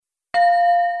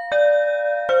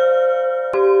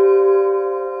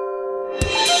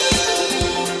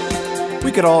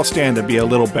We could all stand to be a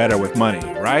little better with money,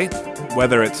 right?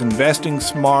 Whether it's investing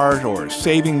smart or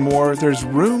saving more, there's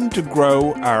room to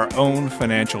grow our own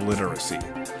financial literacy.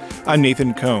 I'm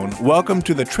Nathan Cohn. Welcome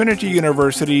to the Trinity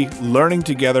University Learning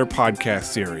Together podcast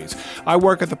series. I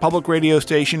work at the public radio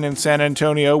station in San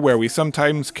Antonio, where we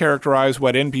sometimes characterize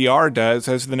what NPR does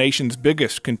as the nation's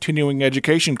biggest continuing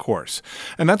education course.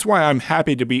 And that's why I'm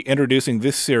happy to be introducing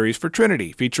this series for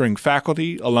Trinity, featuring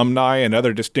faculty, alumni, and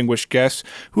other distinguished guests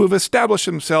who have established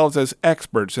themselves as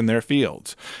experts in their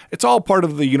fields. It's all part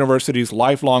of the university's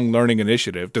lifelong learning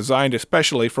initiative designed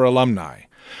especially for alumni.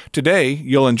 Today,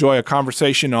 you'll enjoy a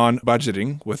conversation on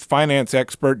budgeting with finance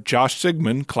expert Josh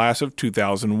Sigmund, class of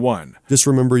 2001. Just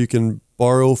remember, you can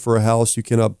borrow for a house, you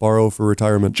cannot borrow for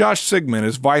retirement. Josh Sigmund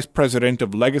is Vice President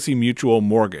of Legacy Mutual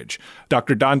Mortgage.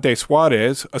 Dr. Dante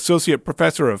Suarez, Associate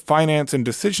Professor of Finance and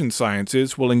Decision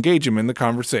Sciences, will engage him in the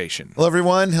conversation. Hello,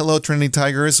 everyone. Hello, Trinity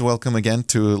Tigers. Welcome again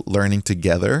to Learning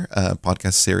Together, a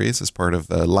podcast series as part of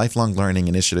the lifelong learning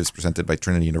initiatives presented by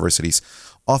Trinity University's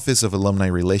Office of Alumni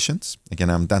Relations. Again,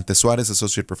 I'm Dante Suarez,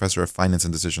 Associate Professor of Finance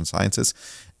and Decision Sciences,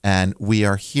 and we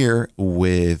are here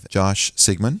with Josh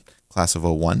Sigmund, class of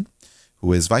 01,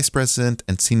 who is Vice President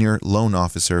and Senior Loan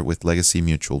Officer with Legacy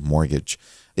Mutual Mortgage.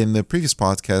 In the previous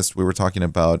podcast, we were talking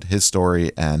about his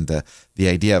story and the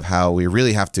idea of how we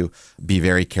really have to be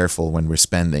very careful when we're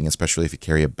spending, especially if you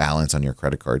carry a balance on your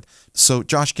credit card. So,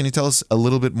 Josh, can you tell us a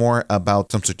little bit more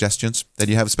about some suggestions that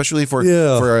you have, especially for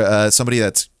somebody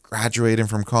that's graduating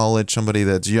from college, somebody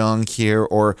that's young here,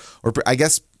 or I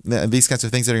guess these kinds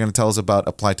of things that you're going to tell us about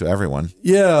apply to everyone?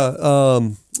 Yeah.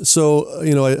 So,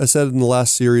 I said in the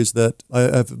last series that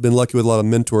I've been lucky with a lot of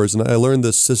mentors, and I learned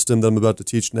this system that I'm about to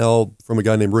teach now from a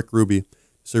guy named Rick Ruby.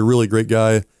 He's a really great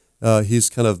guy. He's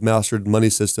kind of mastered money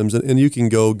systems, and you can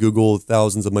go Google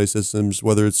thousands of money systems,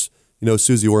 whether it's,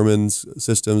 Susie Orman's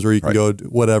systems, or you can go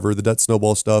whatever, the debt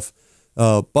snowball stuff.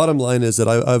 Bottom line is that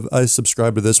I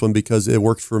subscribe to this one because it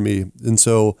worked for me. And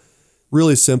so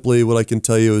really simply, what I can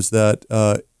tell you is that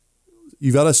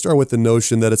you got to start with the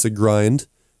notion that it's a grind.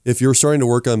 If you're starting to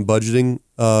work on budgeting,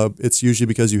 it's usually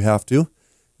because you have to,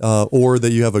 or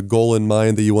that you have a goal in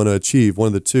mind that you want to achieve, one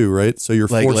of the two, right? So you're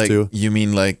forced to. You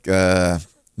mean like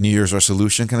New Year's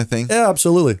resolution kind of thing? Yeah,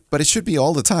 absolutely. But it should be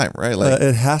all the time, right?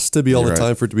 It has to be all the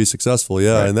time for it to be successful.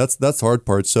 Yeah, and that's the hard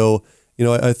part. So,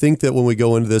 I think that when we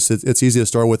go into this, it's easy to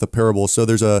start with a parable. So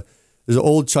there's an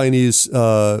old Chinese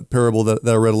parable that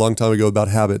I read a long time ago about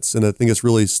habits, and I think it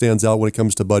really stands out when it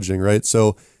comes to budgeting, right?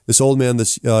 So this old man,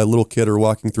 this little kid are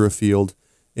walking through a field,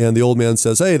 and the old man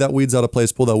says, "Hey, that weed's out of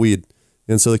place, pull that weed."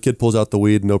 And so the kid pulls out the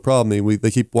weed, no problem. They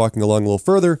keep walking along a little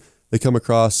further. They come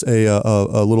across a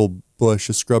little bush,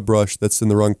 a scrub brush that's in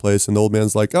the wrong place, and the old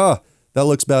man's like, that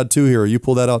looks bad too here. You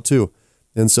pull that out too.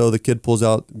 And so the kid pulls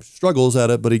out, struggles at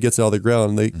it, but he gets it out of the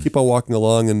ground. And they keep on walking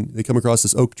along, and they come across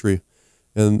this oak tree.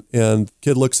 And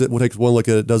kid takes one look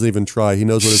at it, doesn't even try. He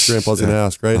knows what his grandpa's going to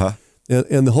ask, right? Uh-huh.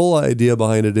 And the whole idea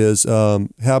behind it is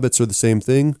habits are the same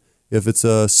thing. If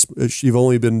you've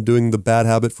only been doing the bad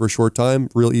habit for a short time,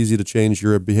 real easy to change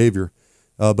your behavior.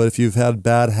 But if you've had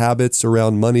bad habits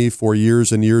around money for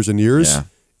years and years and years,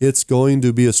 it's going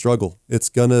to be a struggle. It's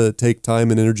going to take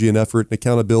time and energy and effort and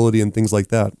accountability and things like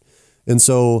that. And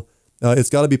so it's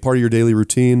got to be part of your daily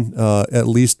routine, at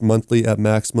least monthly at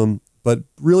maximum. But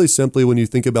really simply, when you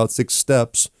think about 6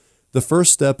 steps, the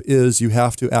first step is you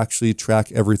have to actually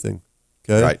track everything.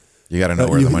 Okay. Right. You got to know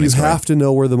where the money's going. You have to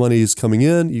know where the money is coming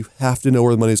in. You have to know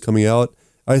where the money is coming out.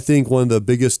 I think one of the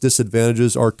biggest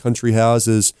disadvantages our country has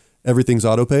is everything's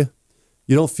auto pay.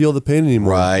 You don't feel the pain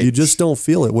anymore. Right. You just don't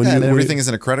feel it. And everything is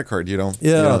in a credit card. You don't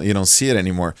see it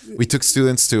anymore. We took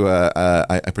students to,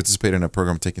 I participated in a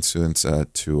program taking students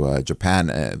to Japan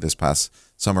this past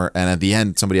summer. And at the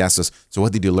end, somebody asked us, "So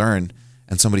what did you learn?"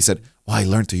 And somebody said, "Well, I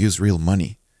learned to use real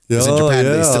money." Because in Japan,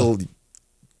 they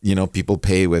still, people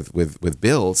pay with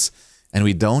bills. And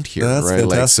we don't here, That's right?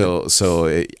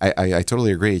 fantastic. I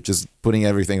totally agree. Just putting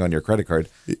everything on your credit card,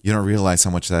 you don't realize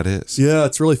how much that is. Yeah,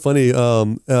 it's really funny.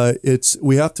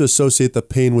 We have to associate the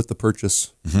pain with the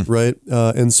purchase, right?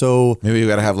 And so maybe you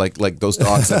got to have like those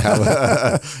dogs that have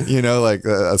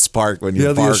a spark when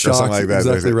you bark or something like that.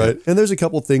 Exactly right. And there's a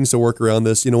couple things to work around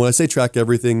this. When I say track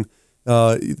everything,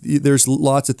 there's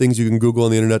lots of things you can Google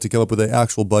on the internet to come up with an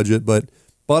actual budget, but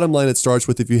bottom line, it starts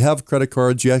with, if you have credit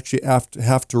cards, you actually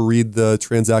have to read the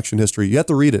transaction history. You have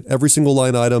to read it, every single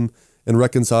line item, and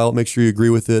reconcile it, make sure you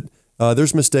agree with it.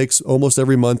 There's mistakes almost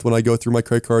every month when I go through my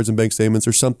credit cards and bank statements.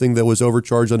 There's something that was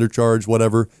overcharged, undercharged,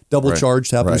 whatever. Double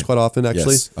charged happens quite often,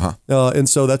 actually. Yes. Uh-huh. And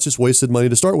so that's just wasted money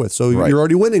to start with. So you're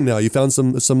already winning now. You found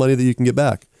some money that you can get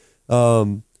back.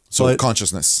 So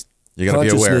consciousness. You got to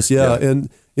be aware. consciousness. Yeah. And,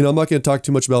 I'm not going to talk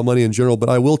too much about money in general, but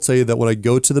I will tell you that when I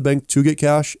go to the bank to get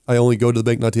cash, I only go to the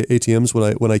bank, not to ATMs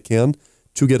when I can,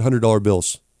 to get $100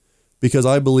 bills. Because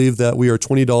I believe that we are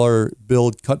 $20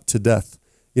 bill cut to death.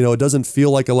 It doesn't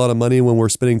feel like a lot of money when we're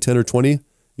spending 10 or 20.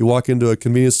 You walk into a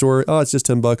convenience store, oh, it's just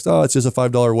 $10. Oh, it's just a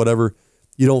 $5, whatever.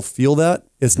 You don't feel that.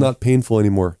 It's not painful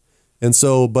anymore. And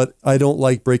so, but I don't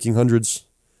like breaking hundreds.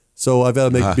 So I've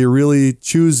got to be really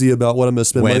choosy about what I'm going to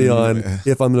spend money on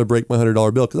if I'm going to break my $100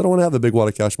 bill, because I don't want to have a big wad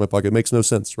of cash in my pocket. It makes no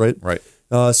sense, right? Right.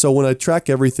 So when I track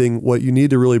everything, what you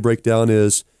need to really break down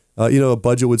is, a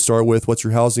budget would start with what's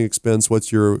your housing expense,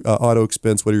 what's your auto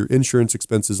expense, what are your insurance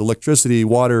expenses, electricity,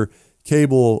 water,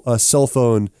 cable, cell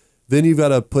phone. Then you've got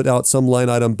to put out some line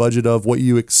item budget of what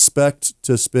you expect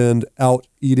to spend out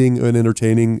eating and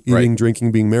entertaining, eating,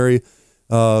 drinking, being merry.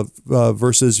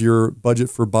 Versus your budget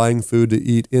for buying food to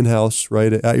eat in-house,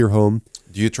 right, at your home.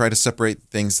 Do you try to separate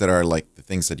things that are like the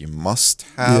things that you must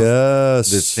have? Yes.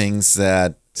 The things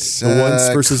that... the wants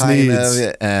versus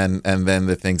needs. And then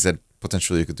the things that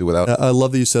potentially you could do without. I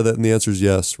love that you said that, and the answer is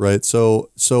yes, right? So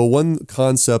one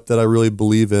concept that I really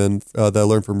believe in that I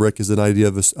learned from Rick is an idea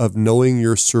of knowing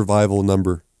your survival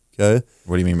number, okay?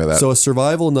 What do you mean by that? So a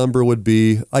survival number would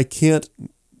be, I can't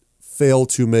fail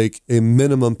to make a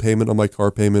minimum payment on my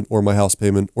car payment or my house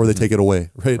payment, or they take it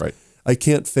away, right? I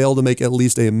can't fail to make at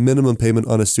least a minimum payment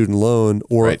on a student loan,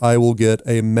 or I will get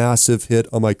a massive hit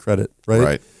on my credit,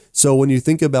 right? So when you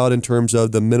think about in terms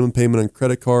of the minimum payment on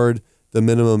credit card, the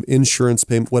minimum insurance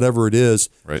payment, whatever it is,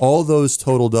 all those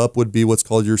totaled up would be what's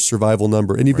called your survival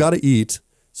number. And you've got to eat,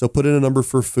 so put in a number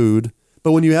for food.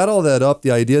 But when you add all that up,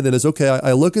 the idea then is, okay,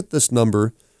 I look at this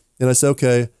number and I say,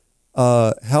 okay,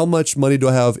 how much money do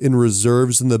I have in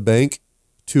reserves in the bank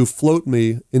to float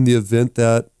me in the event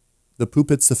that the poop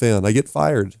hits the fan? I get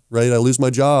fired, right? I lose my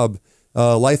job.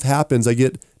 Life happens. I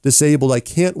get disabled. I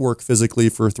can't work physically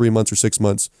for 3 months or 6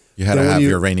 months. You had to have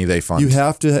your rainy day fund. You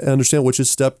have to understand, which is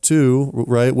step 2,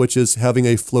 right? Which is having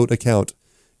a float account.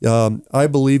 I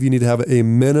believe you need to have a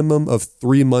minimum of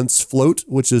 3 months float,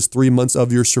 which is 3 months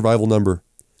of your survival number.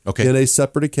 Okay. In a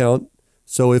separate account.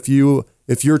 So if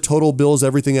your total bills,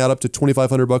 everything add up to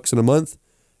 $2,500 in a month,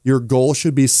 your goal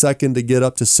should be second to get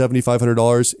up to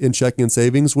 $7,500 in checking and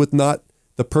savings, with not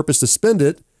the purpose to spend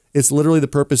it. It's literally the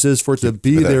purpose is for it to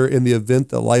be there in the event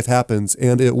that life happens,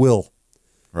 and it will.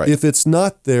 Right. If it's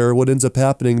not there, what ends up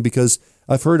happening, because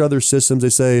I've heard other systems, they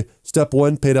say, step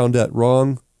 1, pay down debt.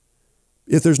 Wrong.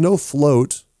 If there's no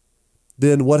float,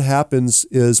 then what happens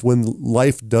is when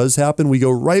life does happen, we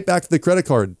go right back to the credit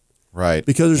card. Right.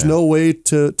 Because there's no way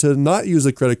to not use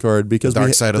a credit card, because the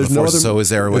dark side of the force is always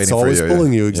there waiting for you. It's always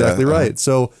pulling you. Exactly right.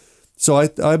 So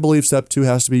I believe step 2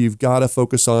 has to be, you've got to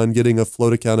focus on getting a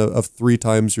float account of 3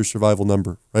 times your survival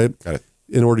number, right? Got it.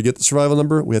 In order to get the survival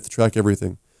number, we have to track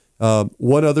everything.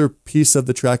 One other piece of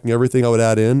the tracking everything I would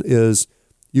add in is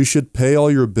you should pay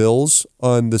all your bills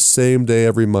on the same day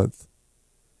every month.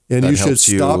 And you should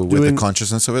stop doing with the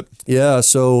consciousness of it. Yeah.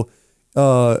 So,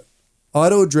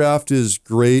 auto draft is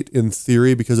great in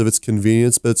theory because of its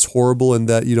convenience, but it's horrible in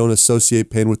that you don't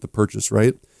associate pain with the purchase,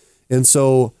 right? And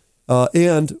so,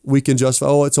 and we can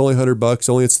justify, it's only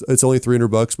 $100, it's only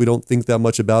 $300. We don't think that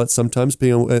much about it sometimes,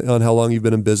 depending on how long you've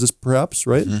been in business, perhaps,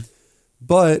 right? Mm-hmm.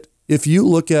 But if you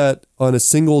look at on a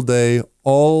single day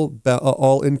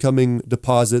all incoming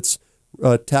deposits,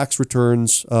 tax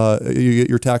returns, you get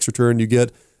your tax return, you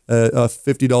get a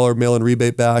 $50 mail-in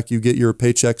rebate back, you get your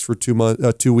paychecks for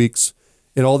 2 weeks,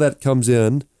 and all that comes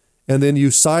in, and then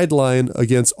you sideline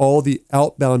against all the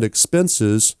outbound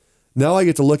expenses. Now I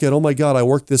get to look at, oh my God, I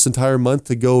worked this entire month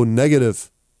to go negative.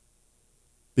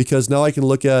 Because now I can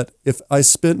look at, if I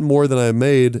spent more than I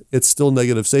made, it's still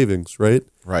negative savings, right?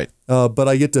 Right. But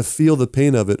I get to feel the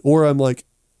pain of it. Or I'm like,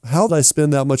 how did I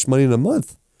spend that much money in a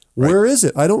month? Right. Where is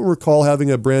it? I don't recall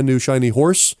having a brand new shiny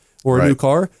horse or a new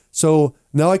car. So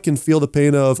now I can feel the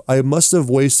pain of, I must have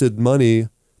wasted money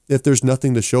if there's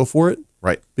nothing to show for it.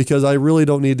 Right. Because I really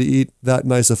don't need to eat that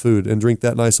nice of food and drink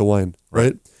that nice of wine,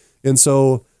 right? And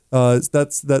so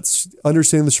that's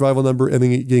understanding the survival number, and then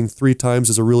getting 3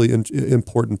 times is a really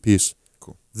important piece.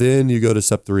 Cool. Then you go to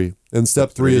step 3, and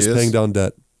step 3 is paying down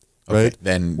debt. Right. Okay.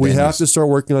 Then we have to start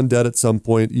working on debt at some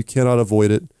point. You cannot avoid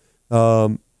it.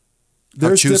 How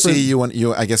choosy you want?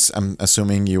 I guess I'm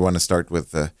assuming you want to start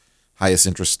with the highest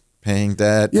interest paying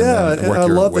debt. Yeah, and I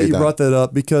love that you brought that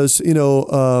up, because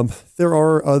there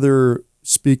are other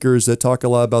speakers that talk a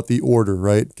lot about the order,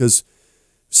 right? Because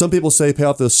some people say pay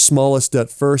off the smallest debt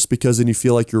first, because then you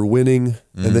feel like you're winning,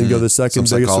 and then go to the second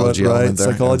biggest one, right?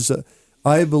 Psychology. Yeah.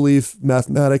 I believe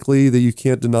mathematically that you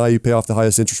can't deny you pay off the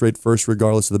highest interest rate first,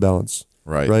 regardless of the balance.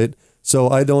 Right. Right. So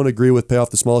I don't agree with pay off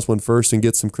the smallest one first and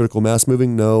get some critical mass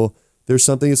moving. No, there's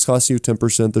something that's costing you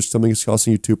 10%. There's something that's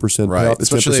costing you 2%. Right.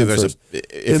 Especially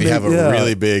if you have a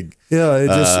really big, you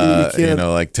can't,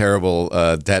 like terrible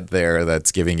debt there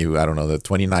that's giving you, I don't know, the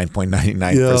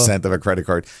 29.99% of a credit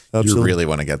card. Absolutely. You really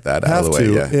want to get that out of the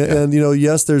way. Yeah. And,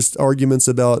 yes, there's arguments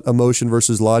about emotion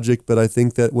versus logic, but I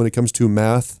think that when it comes to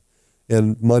math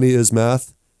and money is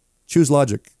math, choose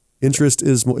logic. Interest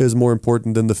is more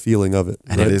important than the feeling of it.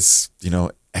 And it is,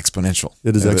 exponential.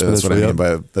 It is exponential. That's what I mean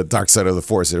by the dark side of the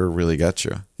force. It really got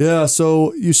you. Yeah.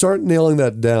 So you start nailing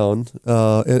that down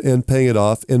and paying it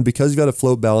off. And because you've got a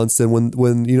float balance, then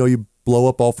when you blow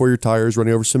up all 4 of your tires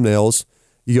running over some nails,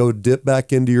 you go dip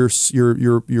back into your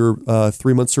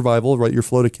 3-month survival, right? Your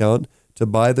float account to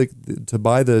buy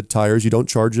the tires. You don't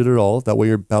charge it at all. That way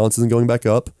your balance isn't going back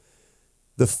up.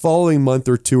 The following month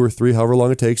or 2 or 3, however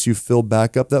long it takes, you fill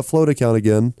back up that float account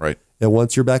again. Right. And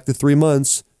once you're back to 3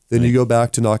 months, then you go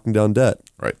back to knocking down debt.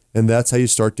 Right. And that's how you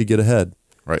start to get ahead.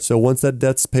 Right. So once that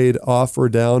debt's paid off or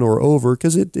down or over,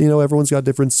 because everyone's got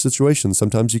different situations.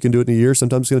 Sometimes you can do it in a year.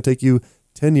 Sometimes it's going to take you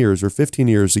 10 years or 15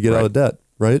 years to get out of debt.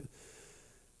 Right.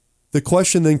 The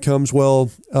question then comes,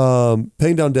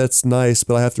 paying down debt's nice,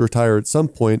 but I have to retire at some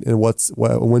point. And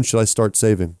when should I start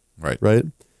saving? Right. Right.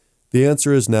 The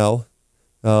answer is now.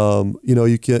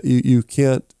 You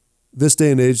can't. This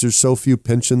day and age, there's so few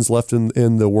pensions left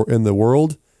in the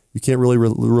world. You can't really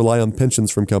rely on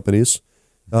pensions from companies.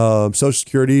 Social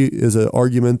Security is an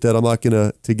argument that I'm not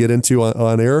going to get into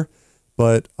on air,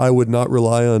 but I would not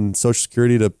rely on Social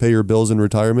Security to pay your bills in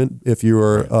retirement if you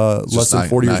are less than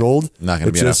 40 years old. Not going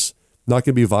to be enough. Not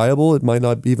going to be viable. It might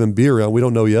not even be around. We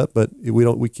don't know yet, but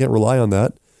we can't rely on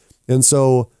that. And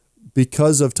so,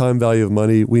 because of time value of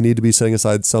money, we need to be setting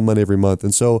aside some money every month.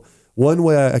 And so one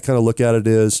way I kind of look at it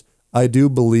is I do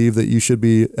believe that you should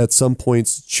be at some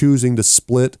points choosing to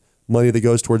split money that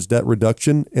goes towards debt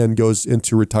reduction and goes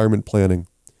into retirement planning.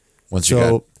 Once you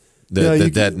got the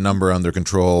debt number under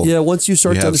control. Yeah, once you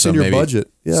start to understand your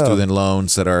budget. Yeah. Student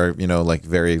loans that are, like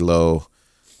very low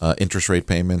interest rate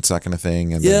payments, that kind of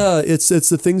thing. And it's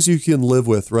the things you can live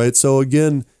with, right? So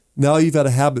again, now you've had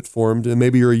a habit formed, and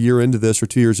maybe you're a year into this or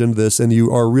 2 years into this, and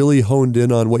you are really honed in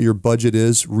on what your budget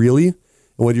is really, and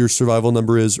what your survival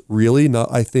number is really. Not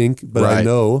I think, but I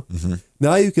know. Mm-hmm.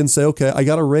 Now you can say, okay, I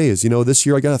got a raise. This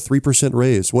year I got a 3%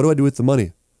 raise. What do I do with the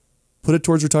money? Put it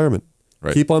towards retirement.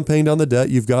 Right. Keep on paying down the debt.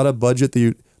 You've got a budget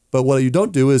but what you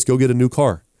don't do is go get a new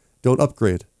car. Don't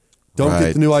upgrade. Don't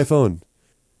get the new iPhone.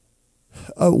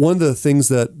 One of the things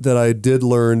that I did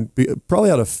learn,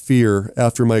 probably out of fear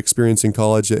after my experience in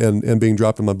college and being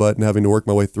dropped on my butt and having to work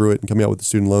my way through it and coming out with the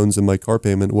student loans and my car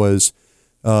payment, was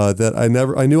that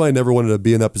I knew I never wanted to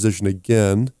be in that position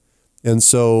again. And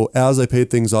so as I paid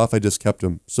things off, I just kept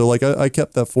them. So I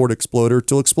kept that Ford Explorer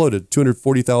till it exploded.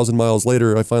 240,000 miles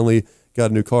later, I finally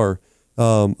got a new car.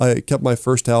 I kept my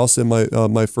first house in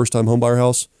my first time homebuyer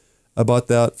house. I bought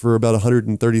that for about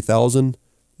 $130,000.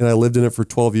 And I lived in it for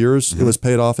 12 years. Mm-hmm. It was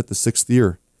paid off at the 6th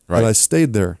year. Right. And I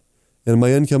stayed there. And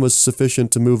my income was sufficient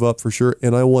to move up for sure.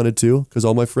 And I wanted to, because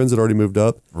all my friends had already moved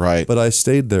up. Right. But I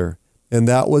stayed there. And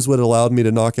that was what allowed me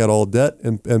to knock out all debt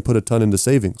and put a ton into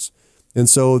savings. And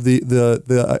so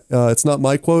it's not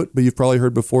my quote, but you've probably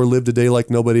heard before, live today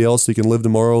like nobody else so you can live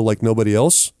tomorrow like nobody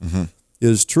else,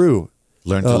 is true.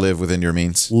 Learn to live within your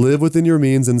means. Live within your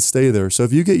means and stay there. So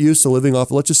if you get used to living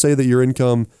off, let's just say that your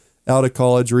income out of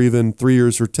college, or even 3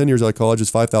 years or 10 years out of college, is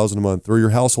 $5,000 a month, or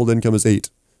your household income is $8,000.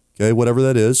 Okay, whatever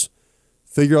that is,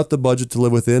 figure out the budget to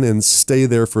live within and stay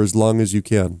there for as long as you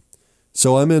can.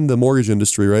 So I'm in the mortgage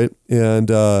industry, right? And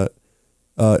I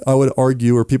would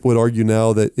argue, or people would argue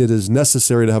now, that it is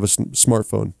necessary to have a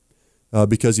smartphone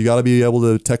because you got to be able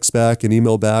to text back and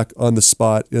email back on the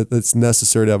spot. It's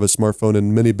necessary to have a smartphone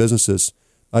in many businesses.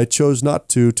 I chose not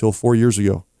to till 4 years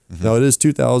ago. Mm-hmm. Now it is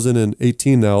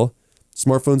 2018 now.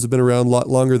 Smartphones have been around a lot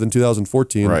longer than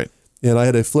 2014. Right. And I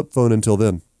had a flip phone until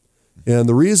then. And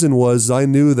the reason was I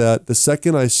knew that the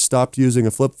second I stopped using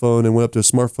a flip phone and went up to a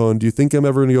smartphone, do you think I'm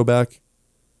ever going to go back?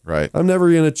 Right. I'm never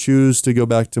going to choose to go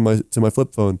back to my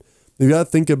flip phone. You got to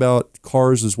think about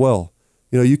cars as well.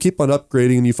 You keep on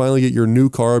upgrading and you finally get your new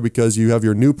car because you have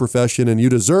your new profession and you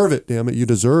deserve it. Damn it. You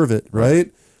deserve it. Right?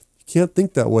 You can't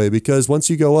think that way, because once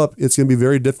you go up, it's going to be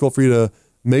very difficult for you to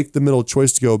make the middle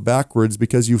choice to go backwards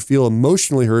because you feel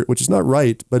emotionally hurt, which is not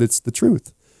right, but it's the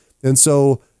truth. And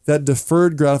so that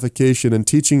deferred gratification and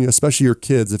teaching, especially your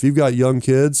kids, if you've got young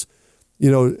kids,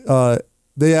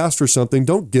 they ask for something,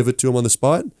 don't give it to them on the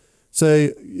spot.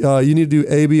 Say, you need to do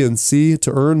A, B, and C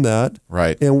to earn that.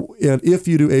 Right. And if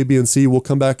you do A, B, and C, we'll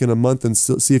come back in a month and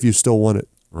see if you still want it.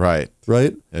 Right.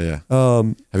 Right? Yeah.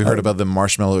 Have you heard about the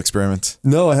marshmallow experiment?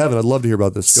 No, I haven't. I'd love to hear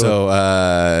about this. So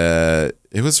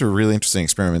it was a really interesting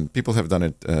experiment. People have done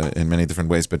it in many different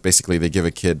ways, but basically they give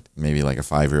a kid, maybe like a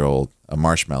 5-year-old, a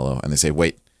marshmallow, and they say,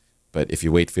 wait, but if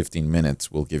you wait 15 minutes,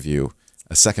 we'll give you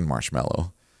a second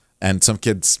marshmallow. And some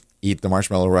kids eat the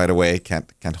marshmallow right away,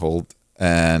 can't hold,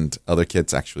 and other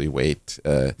kids actually wait.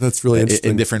 That's really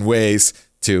interesting. In different ways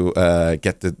to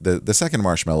get the second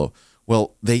marshmallow.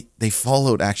 Well, they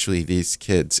followed actually these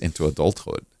kids into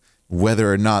adulthood.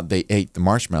 Whether or not they ate the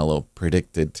marshmallow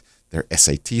predicted their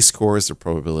SAT scores, their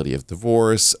probability of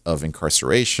divorce, of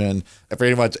incarceration,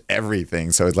 pretty much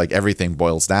everything. So it's like everything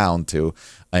boils down to,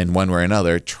 in one way or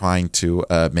another, trying to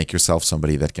make yourself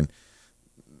somebody that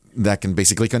can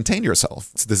basically contain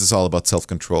yourself. So this is all about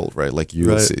self-control, right? Like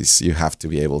Ulysses, you have to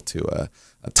be able to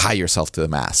tie yourself to the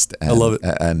mast. And, I love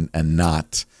it. And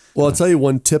not... Well, I'll tell you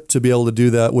one tip to be able to do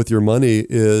that with your money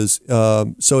is,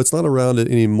 so it's not around it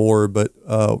anymore, but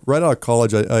right out of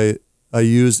college, I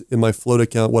used in my float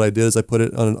account, what I did is I put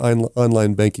it on an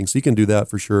online banking. So you can do that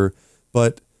for sure.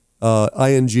 But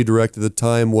ING Direct at the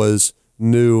time was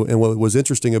new. And what was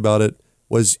interesting about it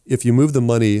was if you move the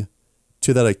money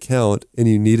to that account and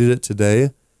you needed it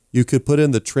today, you could put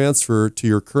in the transfer to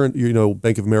your current,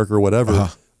 Bank of America or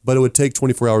whatever, but it would take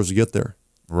 24 hours to get there.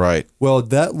 Right. Well,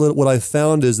 what I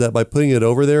found is that by putting it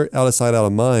over there, out of sight, out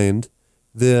of mind,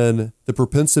 then the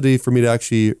propensity for me to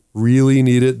actually really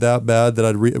need it that bad that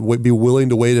I'd be willing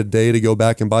to wait a day to go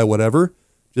back and buy whatever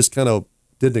just kind of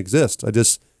didn't exist. I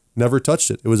just never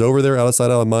touched it. It was over there, out of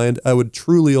sight, out of mind. I would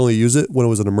truly only use it when it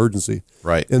was an emergency.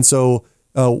 Right. And so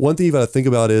one thing you've got to think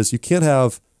about is you can't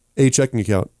have a checking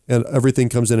account and everything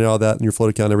comes in and out of that and your float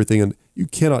account and everything, and you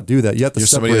cannot do that. You have to You're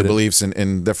separate somebody that it. believes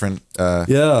in different I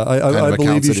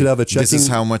believe you should have a checking. This is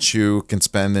how much you can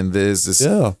spend in this.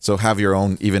 So have your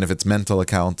own, even if it's mental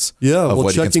accounts. Yeah, of well,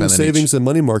 what checking, you can spend savings, and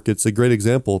money market's a great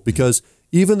example because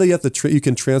even though you have to you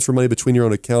can transfer money between your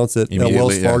own accounts at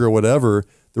Wells Fargo or whatever,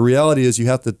 the reality is you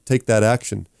have to take that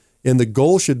action. And the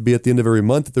goal should be at the end of every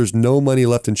month that there's no money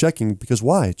left in checking, because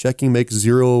why? Checking makes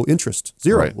zero interest.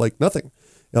 Zero, like nothing.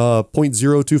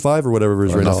 0.025 or whatever it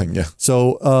is nothing, now. Yeah.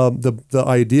 So the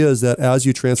idea is that as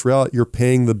you transfer out, you're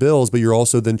paying the bills, but you're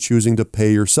also then choosing to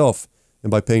pay yourself.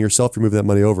 And by paying yourself, you're moving that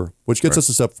money over, which gets us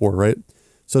to step 4, right?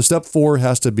 So step 4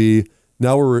 has to be,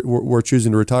 now we're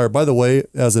choosing to retire. By the way,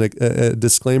 as a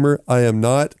disclaimer, I am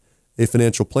not a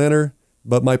financial planner,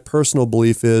 but my personal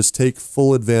belief is take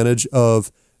full advantage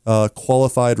of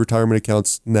qualified retirement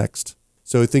accounts next.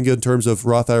 So think in terms of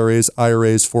Roth IRAs,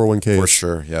 401ks. For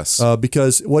sure, yes.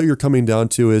 Because what you're coming down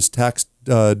to is tax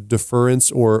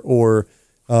deference or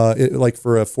like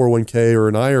for a 401k or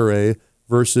an IRA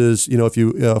versus, if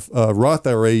you Roth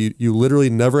IRA, you literally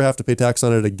never have to pay tax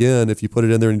on it again if you put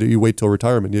it in there and you wait till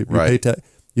retirement.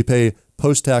 You pay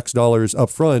post-tax dollars up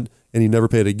front and you never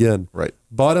pay it again. Right.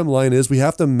 Bottom line is we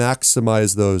have to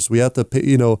maximize those. We have to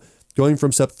pay, going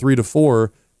from step 3 to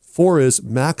 4 is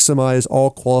maximize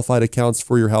all qualified accounts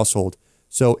for your household.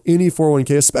 So any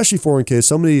 401k, especially 401ks,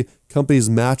 so many companies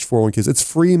match 401ks. It's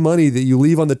free money that you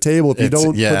leave on the table if you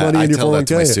don't put money in your 401k. I tell that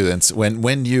to my students.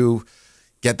 When you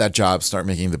get that job, start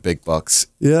making the big bucks.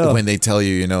 Yeah. When they tell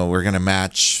you, we're going to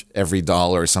match every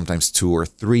dollar, sometimes 2 or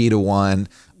 3 to 1,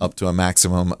 up to a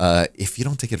maximum. If you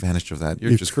don't take advantage of that,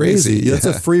 you're just crazy. That's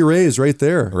a free raise right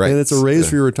there. Right. And it's a raise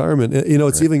for your retirement.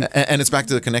 It's even... And it's back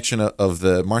to the connection of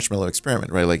the marshmallow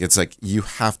experiment, right? Like, it's like you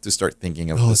have to start thinking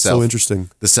of the self. So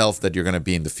interesting. The self that you're going to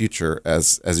be in the future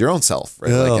as your own self, right?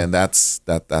 Yeah. Like, and that's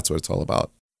what it's all about.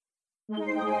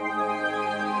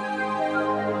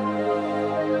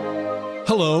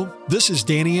 Hello, this is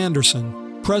Danny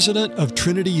Anderson, president of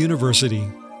Trinity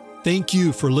University. Thank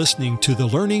you for listening to the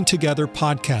Learning Together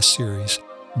podcast series,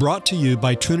 brought to you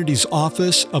by Trinity's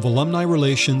Office of Alumni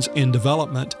Relations and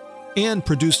Development, and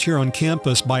produced here on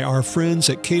campus by our friends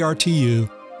at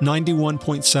KRTU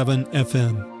 91.7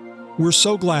 FM. We're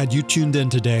so glad you tuned in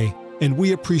today, and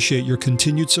we appreciate your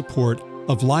continued support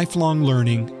of lifelong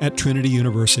learning at Trinity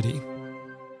University.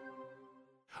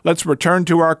 Let's return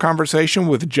to our conversation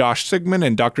with Josh Sigmund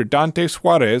and Dr. Dante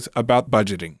Suarez about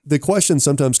budgeting. The question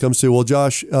sometimes comes to, well,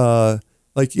 Josh, I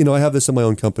have this in my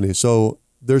own company. So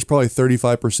there's probably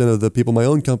 35% of the people in my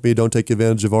own company don't take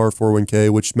advantage of our 401k,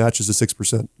 which matches the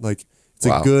 6%. Like, it's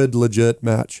a good, legit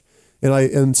match.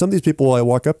 And some of these people I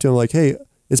walk up to, I'm like, hey,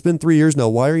 it's been 3 years now.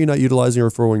 Why are you not utilizing our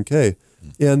 401k?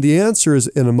 And the answer is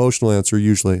an emotional answer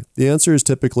usually. The answer is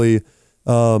typically,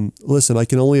 listen, I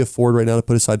can only afford right now to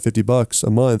put aside $50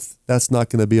 a month. That's not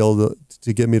going to be able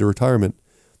to get me to retirement.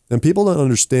 And people don't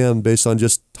understand, based on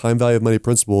just time value of money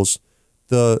principles,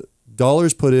 the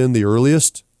dollars put in the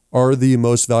earliest are the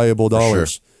most valuable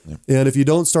dollars. Sure. Yeah. And if you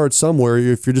don't start somewhere,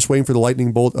 if you're just waiting for the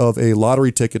lightning bolt of a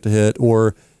lottery ticket to hit,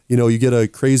 or you get a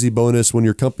crazy bonus when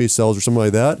your company sells or something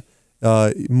like that,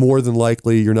 more than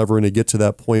likely you're never going to get to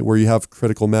that point where you have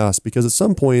critical mass, because at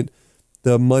some point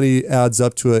the money adds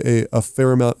up to a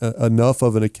fair amount, enough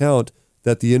of an account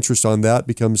that the interest on that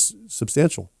becomes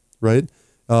substantial, right?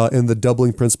 And the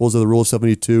doubling principles of the Rule of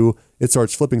 72, it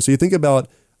starts flipping. So you think about,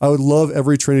 I would love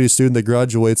every Trinity student that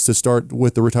graduates to start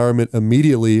with the retirement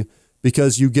immediately,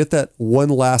 because you get that one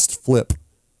last flip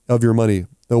of your money,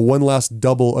 the one last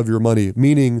double of your money,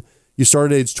 meaning you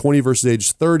start at age 20 versus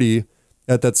age 30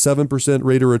 at that 7%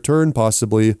 rate of return,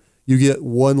 possibly, you get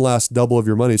one last double of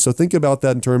your money. So think about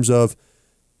that in terms of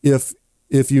if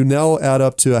you now add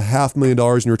up to $500,000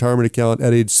 in your retirement account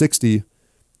at age 60,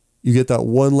 you get that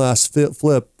one last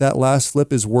flip. That last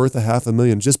flip is worth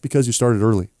 $500,000 just because you started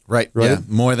early. Right. Yeah.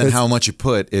 More than how much you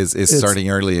put is starting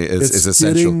early is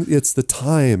essential. It's the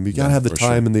time. You got to have the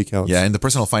time in the accounts. Yeah. In the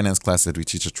personal finance class that we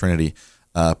teach at Trinity,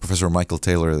 Professor Michael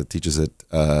Taylor that teaches it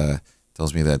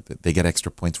tells me that they get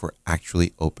extra points for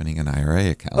actually opening an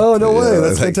IRA account. Oh, no way.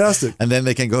 That's fantastic. And then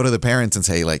they can go to the parents and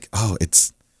say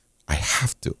I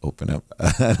have to open up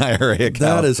an IRA account.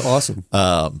 That is awesome.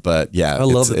 But yeah, I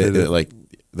love it.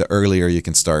 The earlier you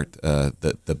can start,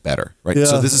 the better, right? Yeah.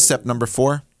 So this is step number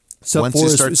 4. Step Once you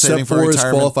start saving for retirement,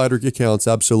 is qualified accounts,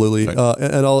 absolutely. Right.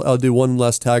 And I'll do one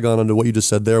last tag onto what you just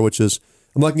said there, which is,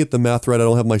 I'm not going to get the math right. I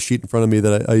don't have my sheet in front of me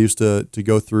that I used to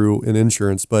go through in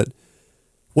insurance. But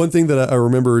one thing that I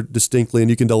remember distinctly, and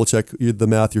you can double check the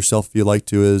math yourself if you like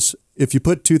to, is if you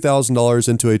put $2,000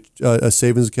 into a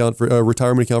savings account for a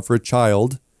retirement account for a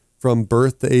child from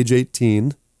birth to age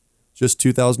 18, just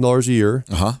 $2,000 a year,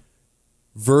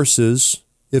 versus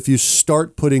if you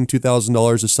start putting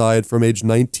 $2,000 aside from age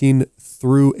 19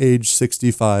 through age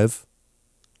 65,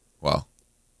 wow,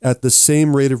 at the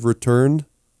same rate of return,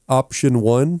 option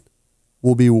 1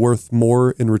 will be worth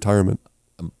more in retirement.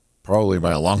 Probably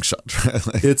by a long shot.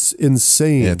 It's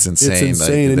insane. It's insane. It's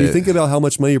insane. And you think about how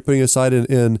much money you're putting aside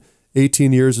in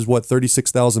 18 years is what,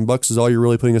 $36,000 is all you're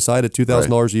really putting aside at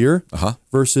 $2,000 a year,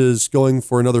 versus going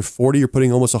for another 40, you're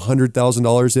putting almost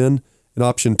 $100,000 in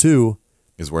option 2.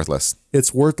 Is worth less.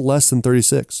 It's worth less than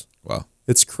 36. Wow.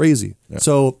 It's crazy. Yeah.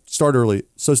 So start early.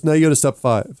 So now you go to step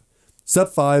 5. Step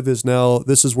 5 is now,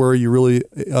 this is where you really,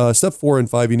 step 4 and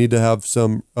 5, you need to have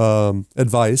some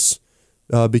advice,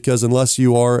 because unless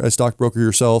you are a stockbroker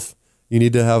yourself, you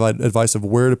need to have advice of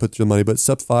where to put your money. But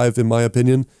step 5, in my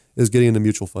opinion, is getting into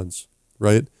mutual funds,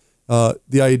 right?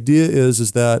 The idea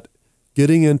is that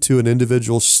getting into an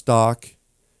individual stock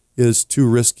is too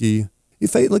risky.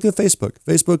 Look at Facebook.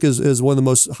 Facebook is one of the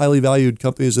most highly valued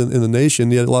companies in the nation.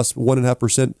 Yet it lost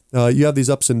 1.5%. You have these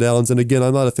ups and downs. And again,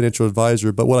 I'm not a financial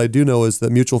advisor, but what I do know is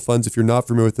that mutual funds, if you're not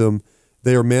familiar with them,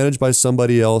 they are managed by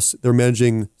somebody else. They're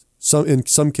managing in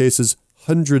some cases,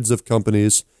 hundreds of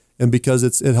companies. And because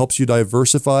it helps you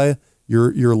diversify,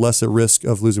 you're less at risk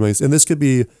of losing money. And this could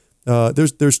be,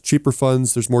 there's cheaper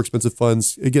funds, there's more expensive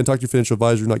funds. Again, talk to your financial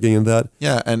advisor, not getting into that.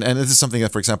 Yeah, and this is something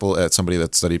that, for example, somebody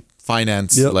that studied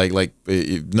finance,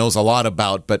 knows a lot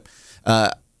about. But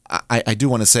I do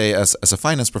want to say, as a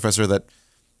finance professor, that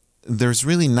there's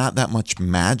really not that much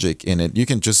magic in it. You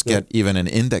can just get even an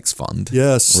index fund.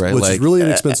 Yes, right? Which is really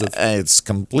inexpensive. It's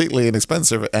completely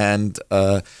inexpensive, and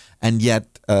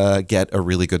yet get a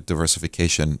really good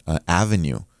diversification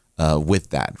avenue with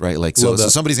that, right? So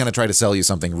somebody's going to try to sell you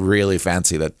something really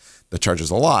fancy that charges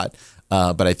a lot.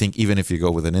 But I think even if you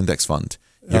go with an index fund,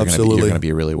 you're going to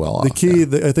be really well off. I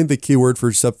think the key word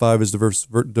for step 5 is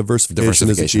diversification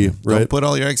is the key, right? Don't put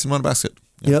all your eggs in one basket.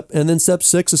 Yep. And then step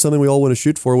 6 is something we all want to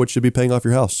shoot for, which should be paying off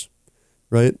your house,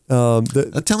 right? Tell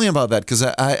me about that, because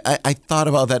I thought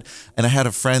about that, and I had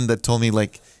a friend that told me,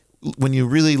 when you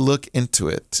really look into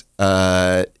it,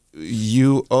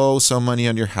 you owe some money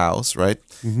on your house, right?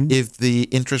 Mm-hmm. If the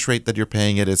interest rate that you're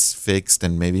paying it is fixed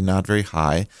and maybe not very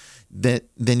high, then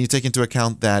you take into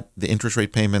account that the interest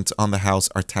rate payments on the house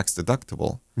are tax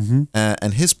deductible. Mm-hmm.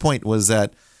 And his point was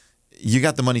that you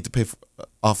got the money to pay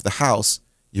off the house,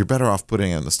 you're better off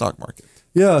putting it in the stock market.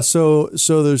 Yeah, so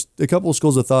there's a couple of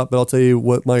schools of thought, but I'll tell you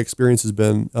what my experience has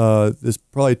been. There's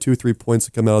probably 2-3 points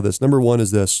that come out of this. Number 1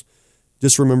 is this.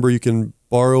 Just remember, you can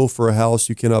borrow for a house,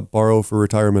 you cannot borrow for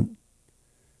retirement.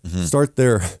 Mm-hmm. Start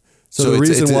there. So the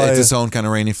reason why it's its own kind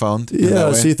of rainy fund.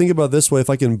 Yeah. So you think about it this way: if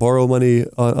I can borrow money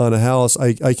on a house,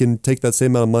 I can take that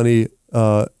same amount of money,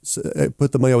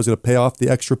 put the money I was going to pay off the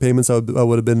extra payments I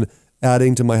would have been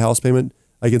adding to my house payment.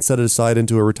 I can set it aside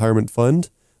into a retirement fund,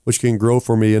 which can grow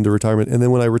for me into retirement. And then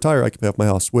when I retire, I can pay off my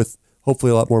house with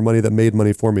hopefully a lot more money that made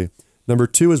money for me. Number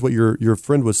 2 is what your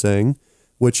friend was saying,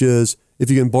 which is, If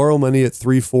you can borrow money at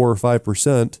 3%, 4%, or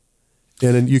 5%,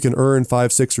 and then you can earn 5%,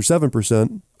 6%, or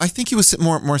 7%. I think he was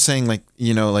more saying like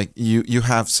you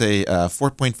have say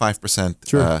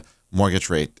 4.5% mortgage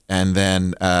rate, and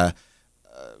then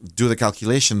do the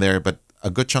calculation there, but a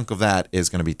good chunk of that is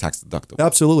going to be tax deductible.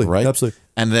 Absolutely, right? Absolutely.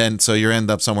 And then so you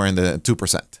end up somewhere in the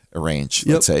 2% range,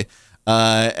 let's say,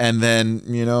 and then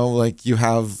like you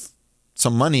have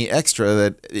some money extra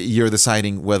that you're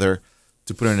deciding whether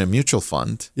to put in a mutual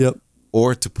fund,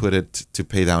 or to put it to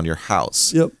pay down your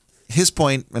house. His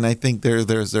point, and I think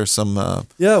there's some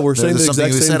we're saying the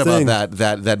exact same thing about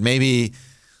that maybe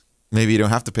you don't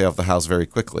have to pay off the house very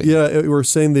quickly. We're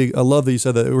saying I love that you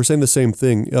said that. We're saying the same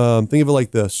thing. Think of it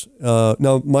like this.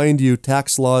 Now, mind you,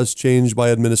 tax laws change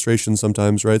by administration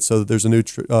sometimes, right? So there's a new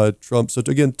Trump. So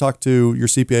again, talk to your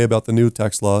CPA about the new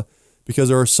tax law, because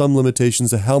there are some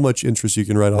limitations to how much interest you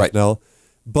can write off now.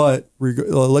 But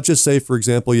let's just say, for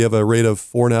example, you have a rate of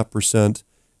 4.5%, and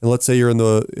let's say you're in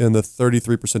the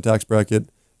 33% tax bracket,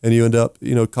 and you end up,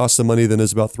 cost of money then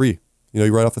is about 3%.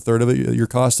 You write off a third of it. Your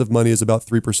cost of money is about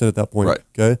 3% at that point. Right.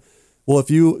 Okay. Well,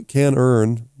 if you can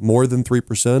earn more than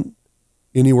 3%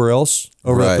 anywhere else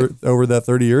over that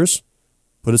 30 years,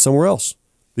 put it somewhere else,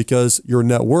 because your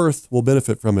net worth will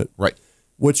benefit from it. Right.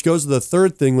 Which goes to the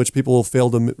third thing, which people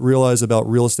fail to realize about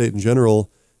real estate in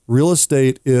general. Real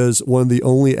estate is one of the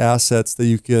only assets that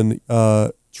you can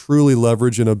truly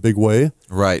leverage in a big way.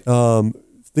 Right.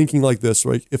 Thinking like this,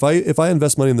 right? If I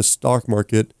invest money in the stock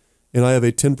market and I have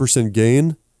a 10%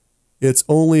 gain, it's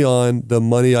only on the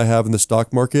money I have in the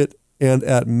stock market, and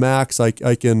at max I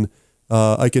can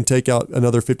take out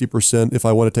another 50% if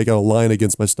I want to take out a line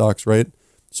against my stocks, right?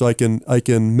 So I can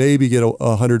maybe get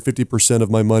 150% of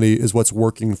my money is what's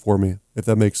working for me, if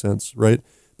that makes sense, right?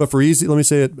 But for easy, let me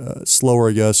say it slower,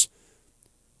 I guess.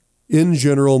 In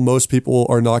general, most people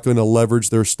are not going to leverage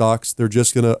their stocks. They're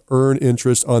just going to earn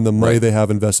interest on the money they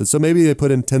have invested. So maybe they put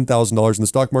in $10,000 in the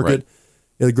stock market.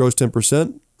 It grows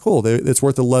 10%. Cool. It's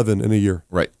worth 11 in a year.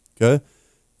 Right. Okay.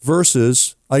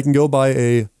 Versus I can go buy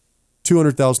a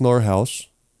 $200,000 house,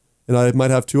 and I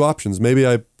might have two options. Maybe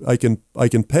I can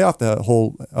pay off that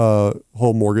whole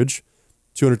mortgage,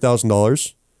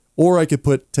 $200,000, or I could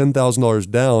put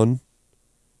 $10,000 down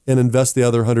and invest the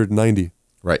other $190,000.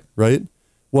 Right. Right.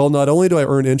 Well, not only do I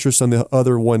earn interest on the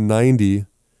other $190,000,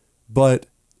 but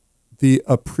the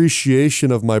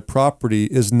appreciation of my property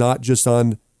is not just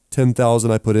on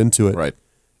 $10,000 I put into it. Right.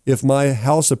 If my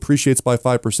house appreciates by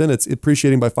 5%, it's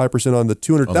appreciating by 5% on the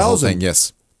 $200,000.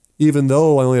 Yes. Even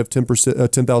though I only have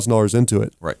 $10,000 into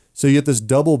it. Right. So you get this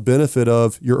double benefit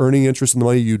of you're earning interest in the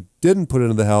money you didn't put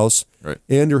into the house,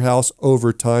 and your house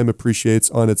over time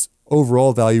appreciates on its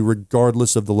overall value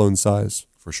regardless of the loan size.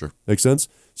 For sure. Make sense?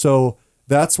 So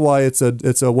that's why it's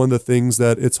one of the things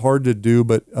that it's hard to do,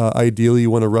 but ideally you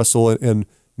want to wrestle and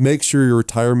make sure your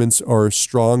retirements are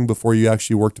strong before you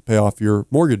actually work to pay off your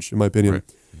mortgage, in my opinion.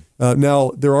 Right.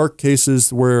 Now, there are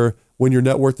cases where when your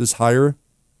net worth is higher,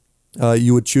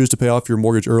 you would choose to pay off your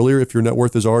mortgage earlier. If your net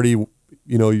worth is already,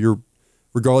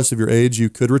 regardless of your age, you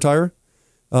could retire.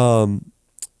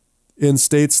 In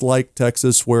states like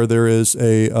Texas, where there is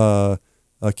a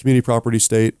community property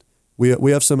state,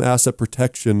 we have some asset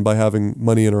protection by having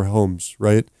money in our homes,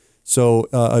 right? So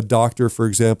a doctor, for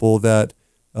example, that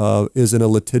is in a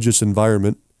litigious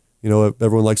environment,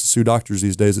 everyone likes to sue doctors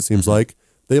these days, it seems like,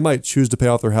 they might choose to pay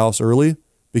off their house early,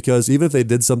 because even if they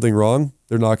did something wrong,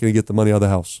 they're not going to get the money out of the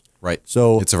house. Right.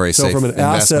 So it's a very safe from an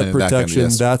asset protection,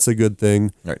 that's a good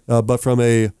thing. Right. But from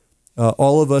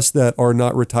all of us that are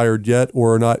not retired yet,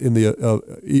 or are not in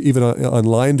the even on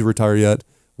line to retire yet,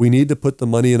 we need to put the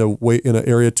money in an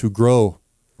area to grow.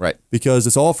 Right. Because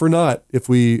it's all for naught if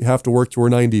we have to work till we're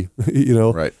 90.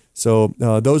 Right. So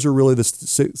those are really the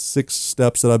six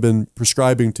steps that I've been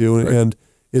prescribing to, and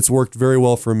it's worked very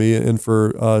well for me and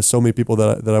for so many people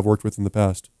that I've worked with in the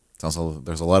past. There's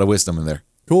a lot of wisdom in there.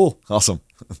 Cool. Awesome.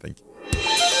 Thank you.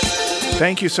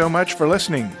 Thank you so much for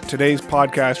listening. Today's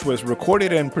podcast was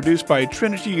recorded and produced by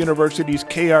Trinity University's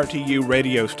KRTU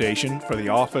radio station for the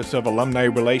Office of Alumni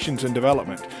Relations and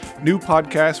Development. New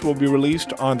podcasts will be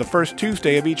released on the first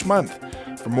Tuesday of each month.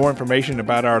 For more information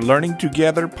about our Learning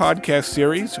Together podcast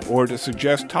series, or to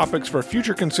suggest topics for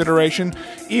future consideration,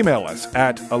 email us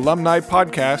at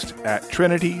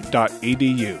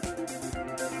alumnipodcast@trinity.edu.